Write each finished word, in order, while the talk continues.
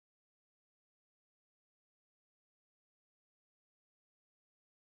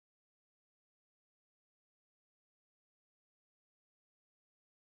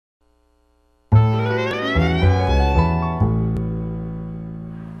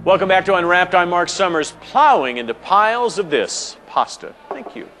Welcome back to Unwrapped. I'm Mark Summers, plowing into piles of this pasta.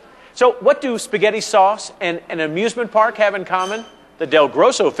 Thank you. So what do spaghetti sauce and an amusement park have in common? The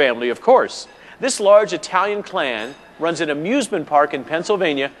DelGrosso family, of course. This large Italian clan runs an amusement park in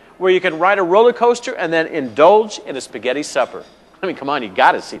Pennsylvania where you can ride a roller coaster and then indulge in a spaghetti supper. I mean, come on, you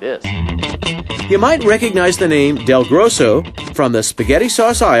gotta see this. You might recognize the name DelGrosso from the spaghetti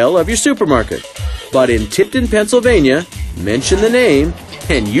sauce aisle of your supermarket. But in Tipton, Pennsylvania, mention the name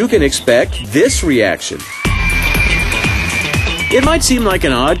and you can expect this reaction. It might seem like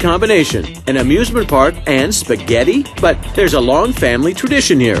an odd combination, an amusement park and spaghetti, but there's a long family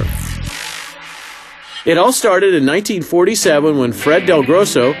tradition here. It all started in 1947 when Fred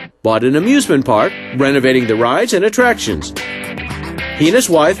DelGrosso bought an amusement park, renovating the rides and attractions. He and his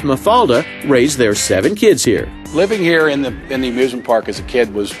wife, Mafalda, raised their 7 kids here. Living here in the amusement park as a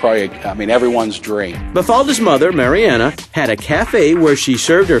kid was probably, everyone's dream. Mafalda's mother, Mariana, had a cafe where she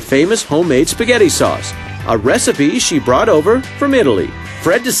served her famous homemade spaghetti sauce, a recipe she brought over from Italy.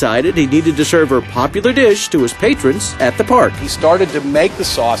 Fred decided he needed to serve her popular dish to his patrons at the park. He started to make the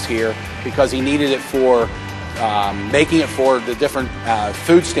sauce here because he needed it for making it for the different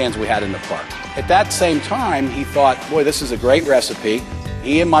food stands we had in the park. At that same time, he thought, boy, this is a great recipe.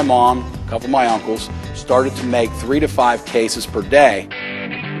 He and my mom, a couple of my uncles, started to make 3 to 5 cases per day.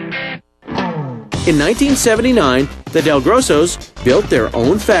 In 1979, the DelGrossos built their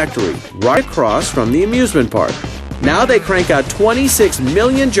own factory right across from the amusement park. Now they crank out 26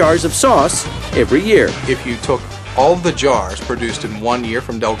 million jars of sauce every year. If you took all of the jars produced in 1 year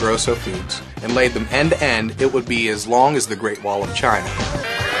from DelGrosso Foods and laid them end to end, it would be as long as the Great Wall of China.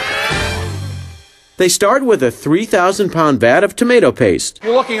 They start with a 3,000-pound vat of tomato paste.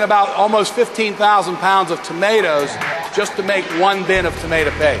 You're looking at about almost 15,000 pounds of tomatoes just to make 1 bin of tomato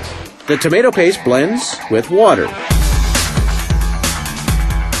paste. The tomato paste blends with water.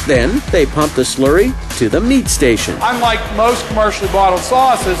 Then they pump the slurry to the meat station. Unlike most commercially bottled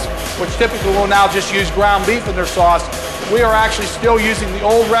sauces, which typically will now just use ground beef in their sauce, we are actually still using the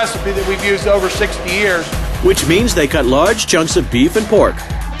old recipe that we've used over 60 years. Which means they cut large chunks of beef and pork.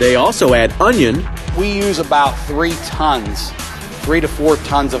 They also add onion. We use about 3 to 4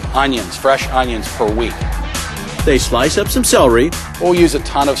 tons of onions, fresh onions per week. They slice up some celery. We'll use a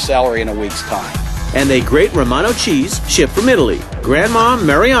ton of celery in a week's time. And they grate Romano cheese shipped from Italy. Grandma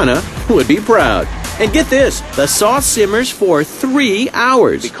Mariana would be proud. And get this, the sauce simmers for 3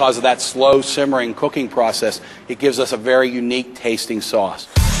 hours. Because of that slow simmering cooking process, it gives us a very unique tasting sauce.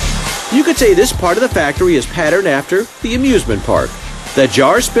 You could say this part of the factory is patterned after the amusement park. The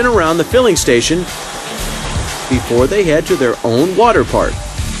jars spin around the filling station before they head to their own water park.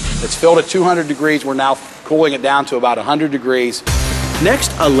 It's filled at 200 degrees. We're now cooling it down to about 100 degrees.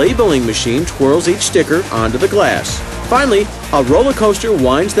 Next, a labeling machine twirls each sticker onto the glass. Finally, a roller coaster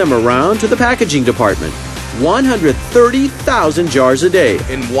winds them around to the packaging department. 130,000 jars a day.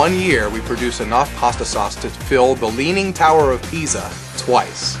 In 1 year, we produce enough pasta sauce to fill the Leaning Tower of Pisa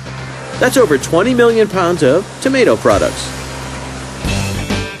twice. That's over 20 million pounds of tomato products.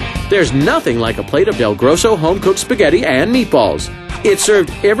 There's nothing like a plate of DelGrosso home-cooked spaghetti and meatballs. It's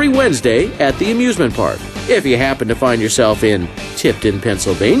served every Wednesday at the amusement park. If you happen to find yourself in Tipton,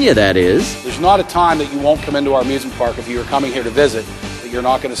 Pennsylvania, that is. There's not a time that you won't come into our amusement park if you are coming here to visit that you're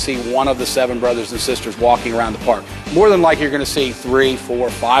not going to see one of the 7 brothers and sisters walking around the park. More than likely you're going to see 3, 4,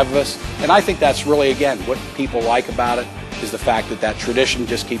 5 of us. And I think that's really, again, what people like about it is the fact that that tradition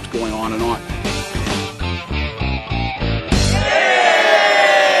just keeps going on and on.